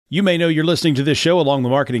You may know you're listening to this show along the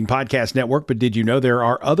Marketing Podcast Network, but did you know there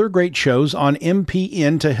are other great shows on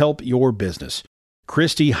MPN to help your business?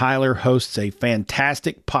 Christy Heiler hosts a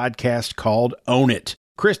fantastic podcast called Own It.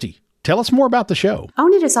 Christy, tell us more about the show.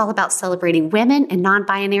 Own It is all about celebrating women and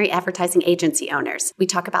non-binary advertising agency owners. We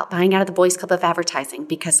talk about buying out of the boys' club of advertising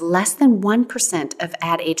because less than 1% of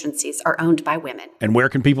ad agencies are owned by women. And where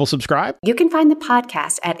can people subscribe? You can find the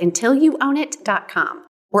podcast at untilyouownit.com.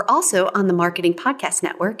 We're also on the Marketing Podcast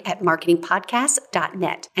Network at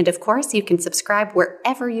marketingpodcast.net. And of course, you can subscribe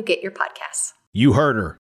wherever you get your podcasts. You heard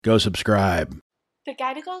her. Go subscribe. The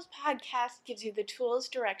Guide to Goals podcast gives you the tools,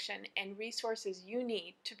 direction, and resources you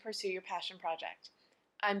need to pursue your passion project.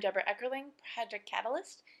 I'm Deborah Eckerling, Project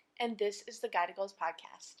Catalyst, and this is the Guide to Goals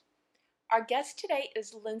podcast. Our guest today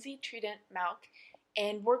is Lindsay Tredent Mauch,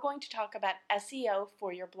 and we're going to talk about SEO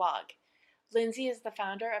for your blog. Lindsay is the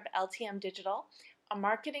founder of LTM Digital, a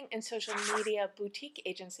marketing and social media boutique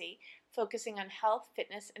agency focusing on health,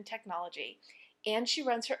 fitness, and technology, and she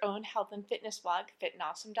runs her own health and fitness blog,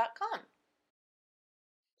 fitandawesome.com.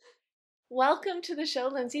 Welcome to the show,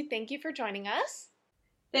 Lindsay. Thank you for joining us.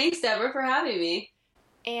 Thanks, Deborah, for having me.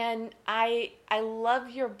 And I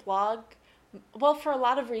love your blog, well, for a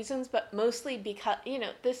lot of reasons, but mostly because,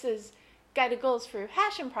 this is Guide to Goals for your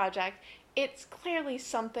passion project. It's clearly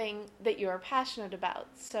something that you're passionate about.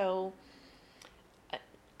 So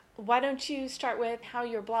why don't you start with how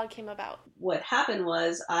your blog came about? What happened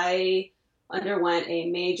was I underwent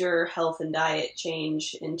a major health and diet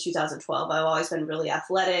change in 2012. I've always been really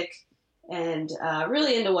athletic and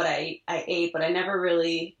really into what I ate, but I never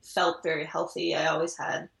really felt very healthy. I always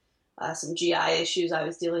had some GI issues I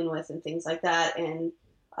was dealing with and things like that. And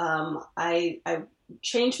I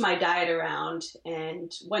changed my diet around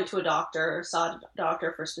and went to a doctor, saw a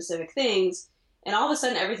doctor for specific things. And all of a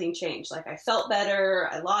sudden, everything changed. Like, I felt better,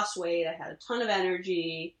 I lost weight, I had a ton of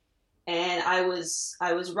energy, and I was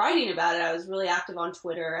writing about it. I was really active on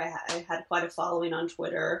Twitter. I had quite a following on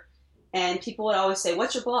Twitter, and people would always say,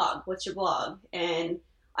 "What's your blog? What's your blog?" And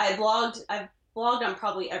I've blogged on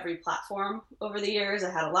probably every platform over the years. I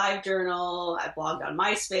had a live journal. I blogged on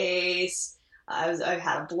MySpace. I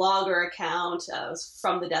had a blogger account. I was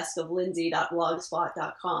from the desk of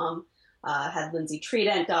Lindsay.blogspot.com. Had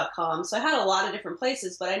LindsayTredent.com. So I had a lot of different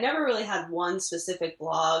places, but I never really had one specific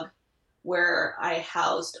blog where I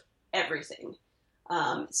housed everything.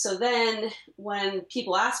 So then when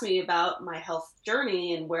people asked me about my health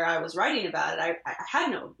journey and where I was writing about it, I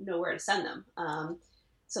had nowhere to send them.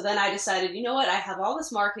 So then I decided, you know what, I have all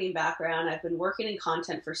this marketing background. I've been working in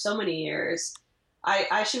content for so many years.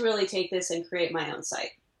 I should really take this and create my own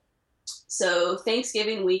site. So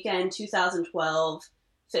Thanksgiving weekend 2012,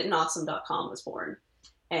 fitandawesome.com was born.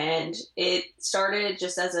 And it started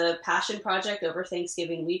just as a passion project over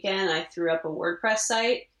Thanksgiving weekend. I threw up a WordPress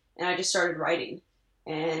site and I just started writing.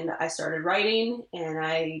 And I started writing and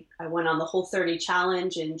I went on the Whole30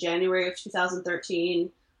 challenge in January of 2013.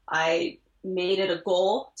 I made it a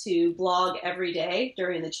goal to blog every day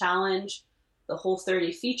during the challenge. The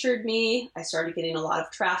Whole30 featured me. I started getting a lot of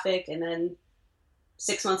traffic, and then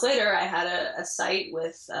 6 months later, I had a site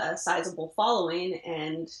with a sizable following,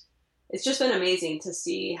 and it's just been amazing to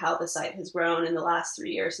see how the site has grown in the last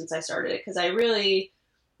 3 years since I started it, because I really,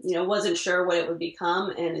 wasn't sure what it would become,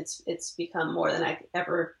 and it's become more than I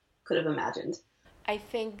ever could have imagined. I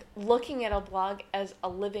think looking at a blog as a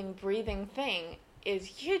living, breathing thing is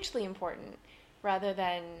hugely important, rather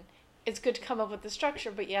than it's good to come up with the structure,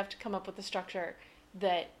 but you have to come up with a structure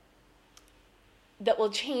that will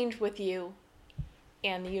change with you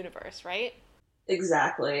and the universe, right?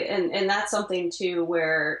 Exactly. And that's something too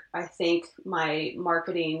where I think my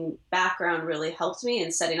marketing background really helped me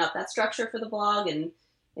in setting up that structure for the blog and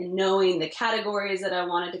knowing the categories that I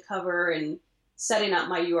wanted to cover and setting up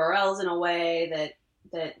my URLs in a way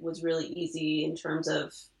that was really easy in terms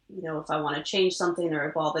of, if I want to change something or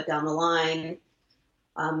evolve it down the line,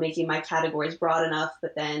 making my categories broad enough,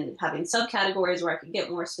 but then having subcategories where I could get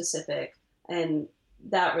more specific. And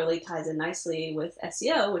that really ties in nicely with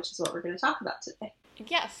SEO, which is what we're going to talk about today.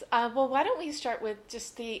 Yes. Well, why don't we start with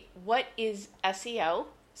just what is SEO,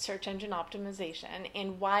 search engine optimization,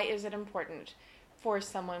 and why is it important for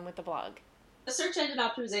someone with a blog? The search engine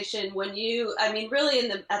optimization,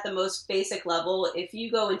 really at the most basic level, if you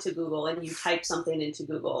go into Google and you type something into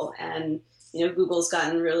Google, and Google's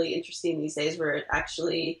gotten really interesting these days where it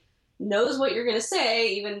actually knows what you're going to say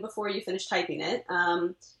even before you finish typing it.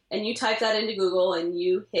 And you type that into Google and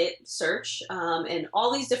you hit search, and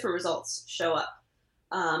all these different results show up.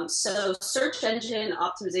 So search engine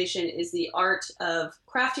optimization is the art of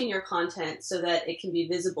crafting your content so that it can be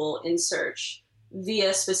visible in search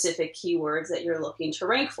via specific keywords that you're looking to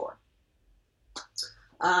rank for.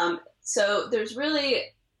 So there's really,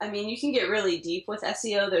 I mean, you can get really deep with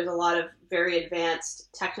SEO. There's a lot of very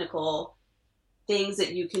advanced technical things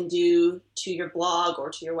that you can do to your blog or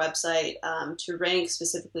to your website to rank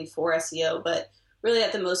specifically for SEO. But really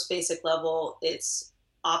at the most basic level, it's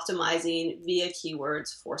optimizing via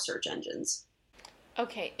keywords for search engines.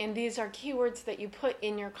 Okay, and these are keywords that you put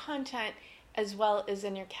in your content as well as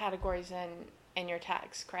in your categories and your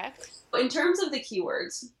tags, correct? In terms of the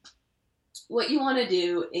keywords, what you want to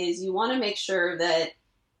do is you want to make sure that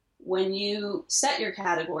when you set your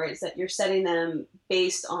categories, that you're setting them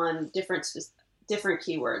based on different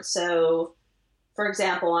keywords. So, for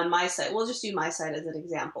example, on my site, we'll just do my site as an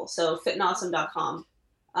example. So, fitandawesome.com,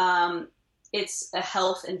 it's a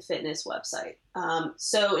health and fitness website.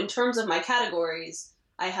 So, in terms of my categories,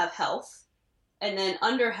 I have health, and then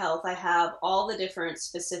under health, I have all the different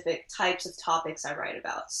specific types of topics I write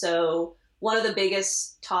about. So, one of the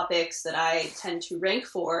biggest topics that I tend to rank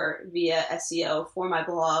for via SEO for my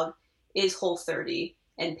blog is Whole30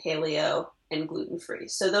 and paleo and gluten-free.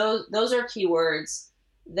 So those are keywords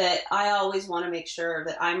that I always want to make sure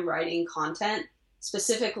that I'm writing content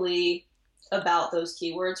specifically about those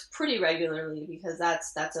keywords pretty regularly, because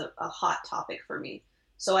that's a hot topic for me.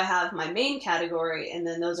 So I have my main category, and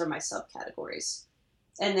then those are my subcategories.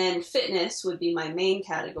 And then fitness would be my main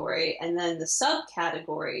category. And then the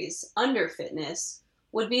subcategories under fitness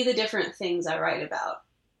would be the different things I write about.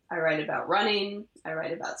 I write about running. I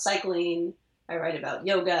write about cycling. I write about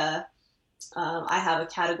yoga. I have a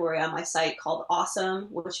category on my site called awesome,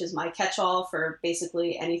 which is my catch-all for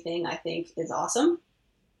basically anything I think is awesome.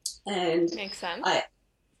 And makes sense.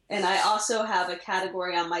 I also have a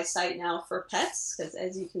category on my site now for pets, because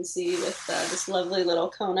as you can see with this lovely little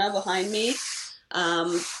Kona behind me,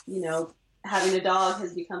 having a dog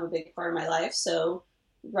has become a big part of my life. So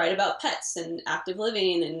write about pets and active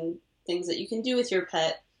living and things that you can do with your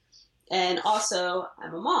pet. And also,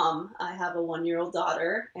 I'm a mom. I have a 1-year-old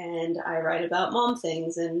daughter, and I write about mom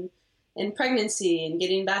things and pregnancy and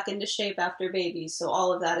getting back into shape after babies. So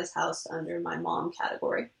all of that is housed under my mom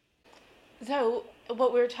category. So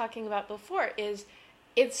what we were talking about before is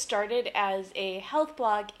it started as a health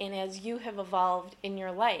blog, and as you have evolved in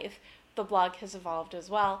your life, the blog has evolved as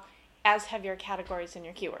well, as have your categories and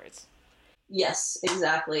your keywords. Yes,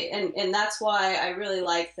 exactly. And that's why I really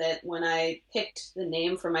like that when I picked the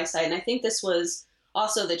name for my site, and I think this was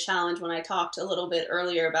also the challenge when I talked a little bit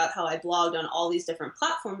earlier about how I blogged on all these different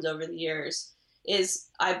platforms over the years, is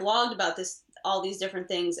I blogged about all these different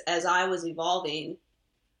things as I was evolving,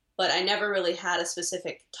 but I never really had a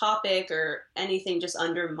specific topic or anything just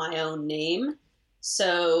under my own name.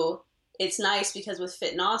 So it's nice because with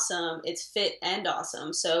Fit and Awesome, it's fit and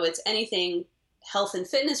awesome. So it's anything health and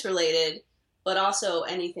fitness related, but also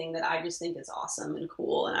anything that I just think is awesome and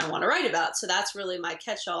cool and I want to write about. So that's really my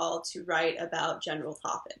catch-all, to write about general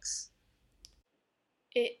topics.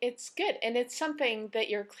 It's good, and it's something that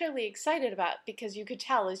you're clearly excited about, because you could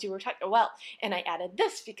tell as you were talking, well, and I added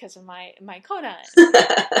this because of my Kona,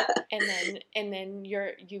 and then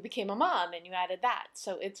you became a mom and you added that.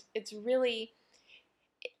 So it's really,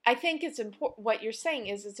 I think it's important. What you're saying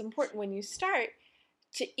is it's important when you start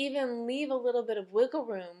to even leave a little bit of wiggle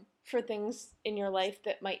room for things in your life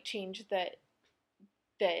that might change, that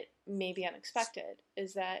may be unexpected.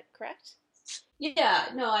 Is that correct? Yeah,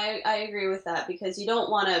 no, I agree with that, because you don't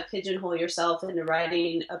want to pigeonhole yourself into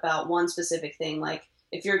writing about one specific thing. Like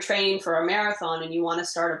if you're training for a marathon and you want to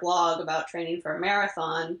start a blog about training for a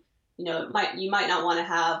marathon, you might not want to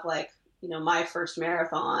have my first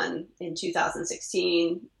marathon in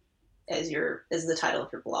 2016 as the title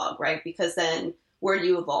of your blog, right? Because then where do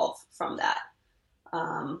you evolve from that?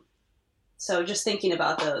 So just thinking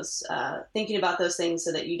about those things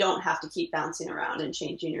so that you don't have to keep bouncing around and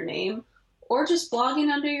changing your name, or just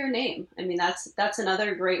blogging under your name. I mean, that's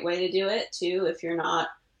another great way to do it too. If you're not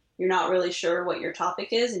really sure what your topic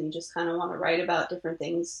is and you just kind of want to write about different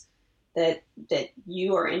things that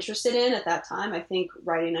you are interested in at that time, I think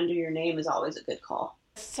writing under your name is always a good call.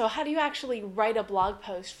 So how do you actually write a blog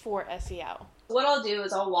post for SEO? What I'll do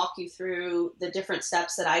is I'll walk you through the different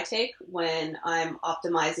steps that I take when I'm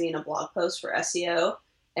optimizing a blog post for SEO.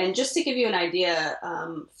 And just to give you an idea,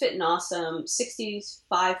 Fit and Awesome,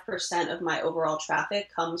 65% of my overall traffic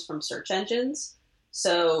comes from search engines.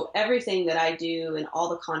 So everything that I do and all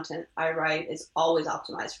the content I write is always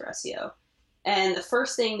optimized for SEO. And the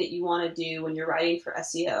first thing that you want to do when you're writing for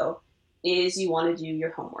SEO is you want to do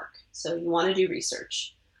your homework. So you want to do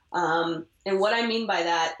research. And what I mean by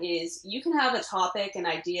that is you can have a topic, an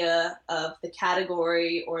idea of the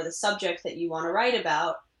category or the subject that you want to write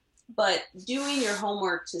about, but doing your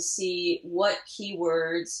homework to see what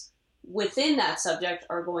keywords within that subject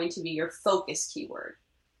are going to be your focus keyword.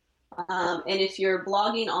 And if you're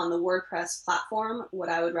blogging on the WordPress platform, what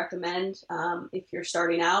I would recommend if you're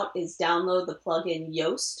starting out is download the plugin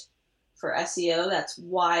Yoast for SEO. That's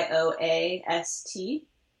Yoast.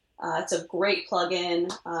 It's a great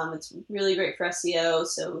plugin. It's really great for SEO.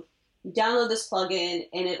 So you download this plugin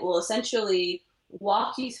and it will essentially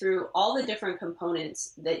walk you through all the different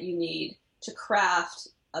components that you need to craft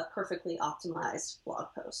a perfectly optimized blog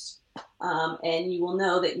post. And you will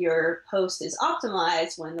know that your post is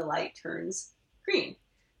optimized when the light turns green.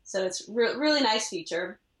 So it's really nice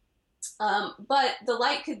feature. But the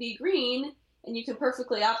light could be green and you can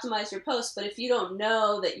perfectly optimize your post, but if you don't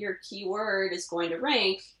know that your keyword is going to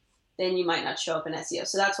rank, then you might not show up in SEO.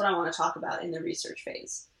 So that's what I want to talk about in the research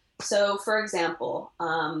phase. So for example,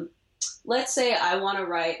 let's say I want to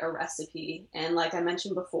write a recipe, and like I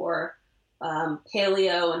mentioned before,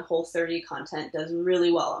 paleo and Whole30 content does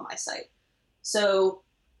really well on my site. So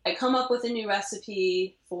I come up with a new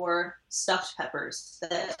recipe for stuffed peppers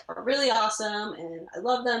that are really awesome and I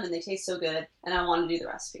love them and they taste so good and I want to do the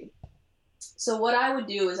recipe. So what I would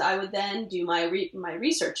do is I would then do my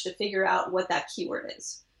research to figure out what that keyword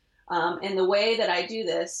is. And the way that I do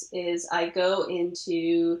this is I go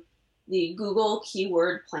into the Google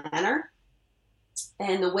Keyword Planner,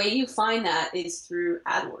 and the way you find that is through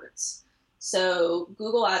AdWords. So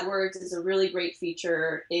Google AdWords is a really great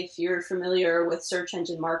feature. If you're familiar with search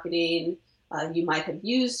engine marketing, you might have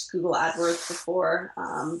used Google AdWords before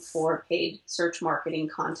for paid search marketing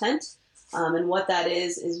content. And what that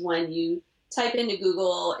is when you type into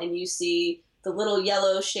Google and you see the little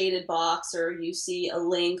yellow shaded box, or you see a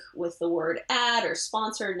link with the word ad or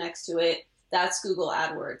sponsored next to it, that's Google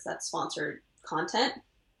AdWords. That's sponsored content.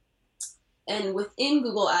 And within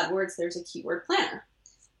Google AdWords, there's a keyword planner.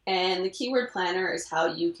 And the keyword planner is how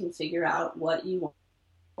you can figure out what you want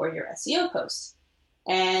for your SEO post.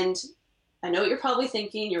 And I know what you're probably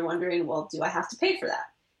thinking. You're wondering, well, do I have to pay for that?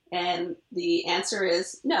 And the answer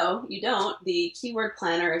is no, you don't. The keyword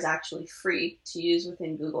planner is actually free to use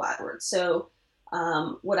within Google AdWords. So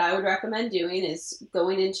what I would recommend doing is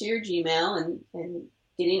going into your Gmail and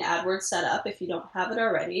getting AdWords set up if you don't have it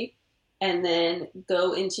already, and then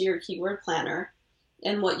go into your keyword planner.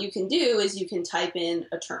 And what you can do is you can type in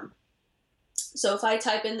a term. So if I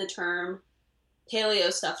type in the term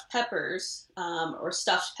paleo stuffed peppers or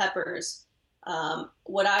stuffed peppers,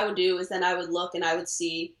 what I would do is then I would look and I would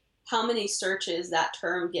see how many searches that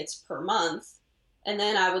term gets per month. And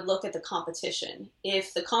then I would look at the competition.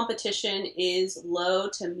 If the competition is low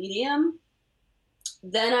to medium,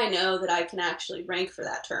 then I know that I can actually rank for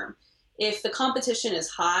that term. If the competition is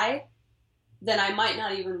high, then I might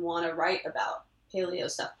not even want to write about paleo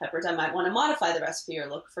stuffed peppers. I might want to modify the recipe or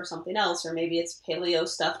look for something else, or maybe it's paleo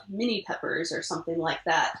stuffed mini peppers or something like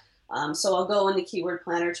that. So I'll go in the keyword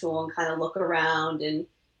planner tool and kind of look around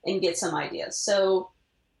and get some ideas. So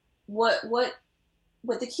what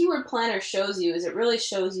the keyword planner shows you is it really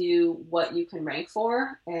shows you what you can rank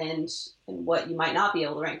for and what you might not be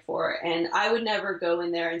able to rank for. And I would never go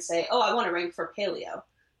in there and say, oh, I want to rank for paleo,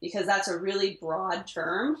 because that's a really broad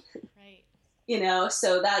term. Right.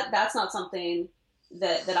 So that's not something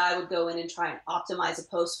that I would go in and try and optimize a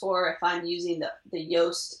post for. If I'm using the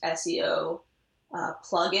Yoast SEO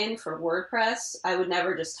plugin for WordPress, I would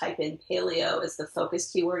never just type in paleo as the focus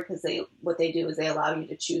keyword, because what they do is they allow you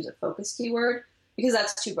to choose a focus keyword, because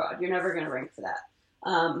that's too broad. You're never going to rank for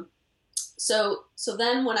that. So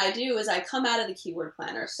then what I do is I come out of the keyword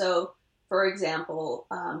planner. So for example,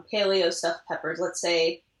 paleo stuffed peppers, let's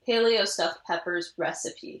say paleo stuffed peppers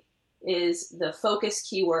recipe is the focus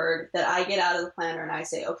keyword that I get out of the planner, and I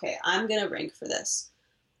say, okay, I'm going to rank for this.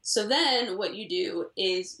 So then what you do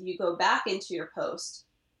is you go back into your post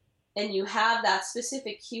and you have that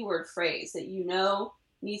specific keyword phrase that you know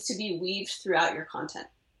needs to be weaved throughout your content.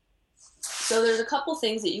 So there's a couple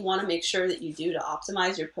things that you want to make sure that you do to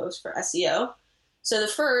optimize your post for SEO. So the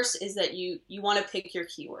first is that you want to pick your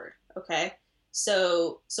keyword, okay?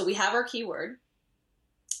 So we have our keyword,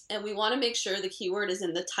 and we want to make sure the keyword is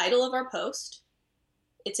in the title of our post.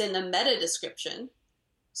 It's in the meta description.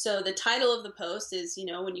 So the title of the post is,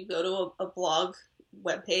 when you go to a blog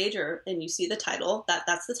webpage and you see the title,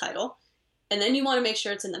 that's the title. And then you want to make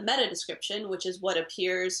sure it's in the meta description, which is what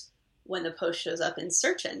appears when the post shows up in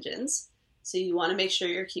search engines. So you want to make sure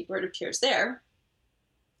your keyword appears there.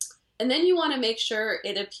 And then you want to make sure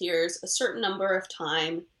it appears a certain number of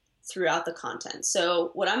times throughout the content.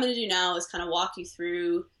 So what I'm going to do now is kind of walk you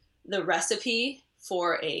through the recipe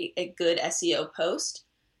for a good SEO post.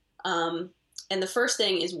 And the first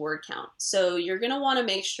thing is word count. So you're going to want to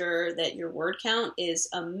make sure that your word count is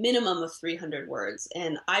a minimum of 300 words.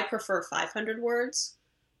 And I prefer 500 words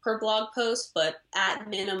per blog post, but at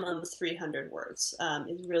minimum 300 words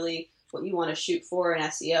is really what you want to shoot for in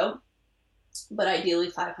SEO, but ideally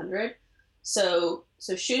 500. So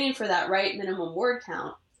shooting for that right minimum word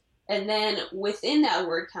count. And then within that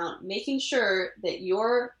word count, making sure that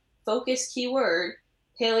your focus keyword,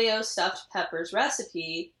 paleo stuffed peppers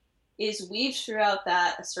recipe, is weaved throughout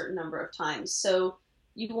that a certain number of times. So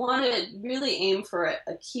you want to really aim for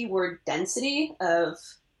a keyword density of,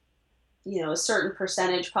 a certain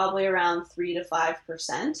percentage, probably around 3 to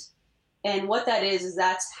 5%. And what that is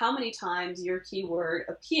that's how many times your keyword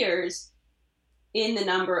appears in the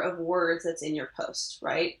number of words that's in your post,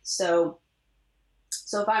 right? So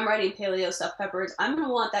if I'm writing paleo stuffed peppers, I'm going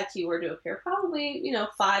to want that keyword to appear probably,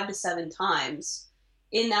 5 to 7 times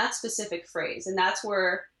in that specific phrase. And that's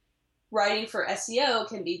where writing for SEO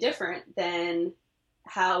can be different than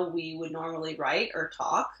how we would normally write or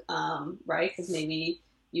talk, right? Because maybe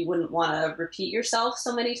you wouldn't want to repeat yourself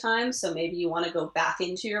so many times. So maybe you want to go back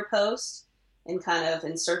into your post and kind of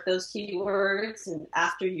insert those keywords. And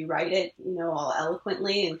after you write it, all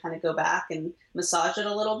eloquently, and kind of go back and massage it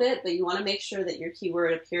a little bit. But you want to make sure that your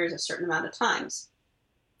keyword appears a certain amount of times.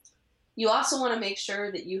 You also want to make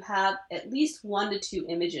sure that you have at least 1 to 2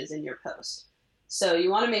 images in your post. So you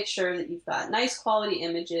want to make sure that you've got nice quality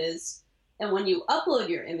images. And when you upload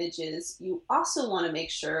your images, you also want to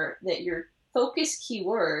make sure that your focus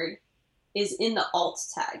keyword is in the alt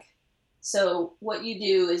tag. So what you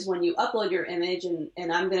do is when you upload your image, and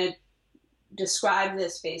I'm going to describe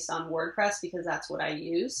this based on WordPress because that's what I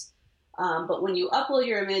use. But when you upload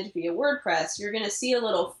your image via WordPress, you're going to see a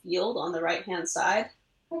little field on the right-hand side.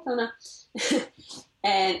 Hi, Kona.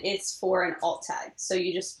 And it's for an alt tag. So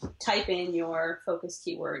you just type in your focus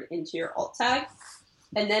keyword into your alt tag.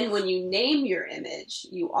 And then when you name your image,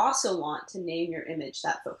 you also want to name your image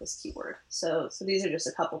that focus keyword. So these are just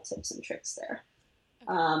a couple tips and tricks there.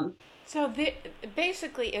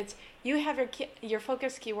 Basically, it's you have your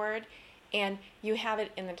focus keyword, and you have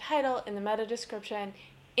it in the title, in the meta description,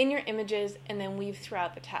 in your images, and then weave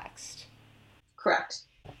throughout the text. Correct.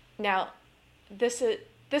 Now, this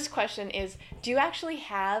question is, do you actually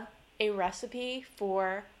have a recipe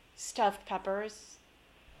for stuffed peppers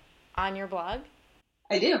on your blog?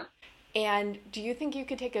 I do. And do you think you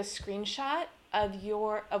could take a screenshot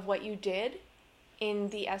of what you did in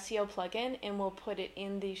the SEO plugin, and we'll put it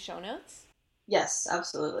in the show notes? Yes,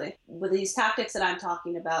 absolutely. With these tactics that I'm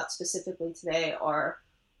talking about specifically today are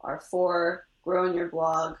for growing your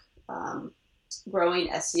blog, growing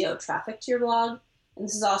SEO traffic to your blog. And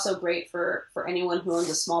this is also great for anyone who owns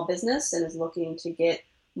a small business and is looking to get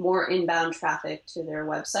more inbound traffic to their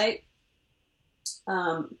website,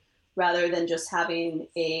 rather than just having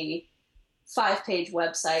a 5-page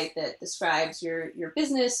website that describes your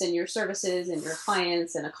business and your services and your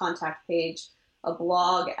clients and a contact page. A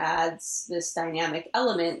blog adds this dynamic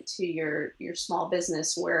element to your small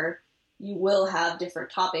business where you will have different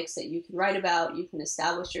topics that you can write about. You can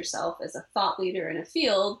establish yourself as a thought leader in a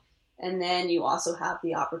field. And then you also have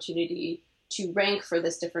the opportunity to rank for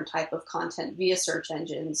this different type of content via search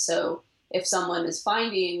engines. So if someone is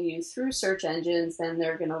finding you through search engines, then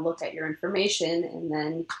they're going to look at your information, and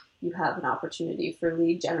then you have an opportunity for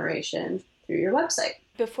lead generation through your website.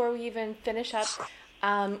 Before we even finish up,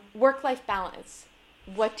 work-life balance.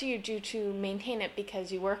 What do you do to maintain it?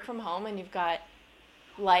 Because you work from home and you've got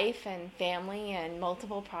life and family and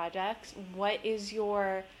multiple projects. What is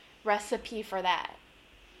your recipe for that?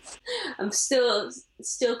 I'm still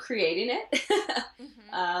creating it.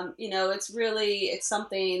 Mm-hmm. It's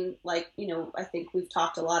something like, I think we've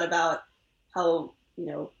talked a lot about how,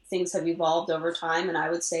 things have evolved over time. And I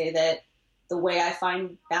would say that the way I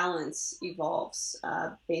find balance evolves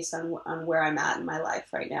based on where I'm at in my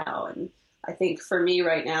life right now. And I think for me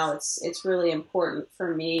right now, it's really important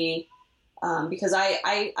for me because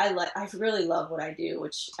I really love what I do,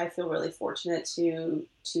 which I feel really fortunate to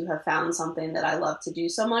have found something that I love to do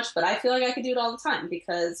so much. But I feel like I could do it all the time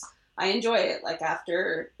because I enjoy it. Like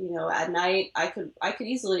after, at night, I could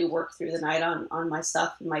easily work through the night on my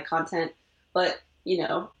stuff and my content. But,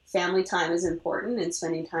 family time is important, and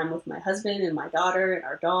spending time with my husband and my daughter and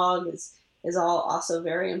our dog is all also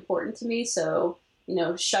very important to me. So,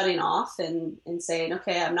 shutting off and saying,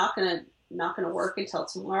 okay, I'm not going to work until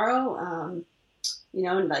tomorrow,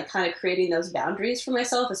 and like kind of creating those boundaries for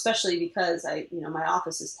myself, especially because my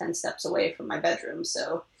office is 10 steps away from my bedroom.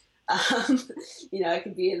 So, I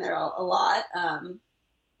could be in there a lot.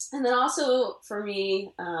 And then also for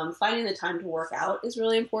me, finding the time to work out is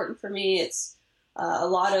really important for me. It's A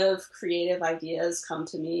lot of creative ideas come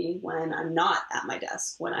to me when I'm not at my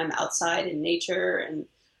desk, when I'm outside in nature and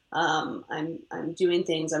I'm doing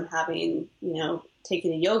things. I'm having,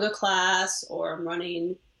 taking a yoga class, or I'm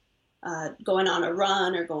running, going on a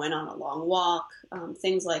run or going on a long walk,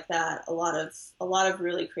 things like that. A lot of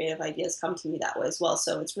really creative ideas come to me that way as well.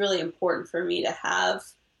 So it's really important for me to have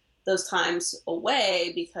those times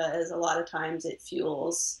away, because a lot of times it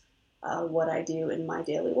fuels what I do in my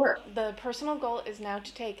daily work. The personal goal is now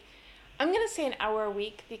to take, I'm going to say an hour a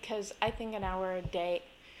week, because I think an hour a day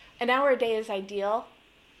is ideal.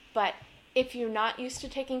 But if you're not used to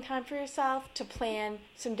taking time for yourself, to plan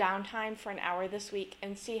some downtime for an hour this week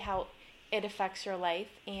and see how it affects your life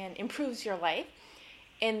and improves your life.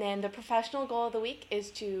 And then the professional goal of the week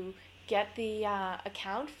is to get the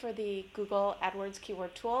account for the Google AdWords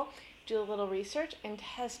keyword tool, do a little research, and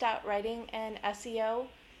test out writing an SEO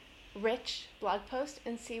rich blog post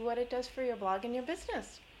and see what it does for your blog and your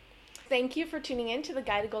business. Thank you for tuning in to the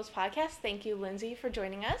Guide to Goals podcast. Thank you, Lindsay, for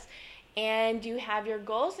joining us. And you have your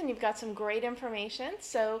goals and you've got some great information.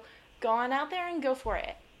 So go on out there and go for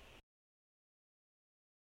it.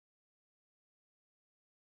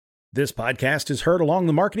 This podcast is heard along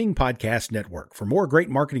the Marketing Podcast Network. For more great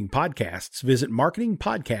marketing podcasts, visit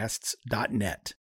marketingpodcasts.net.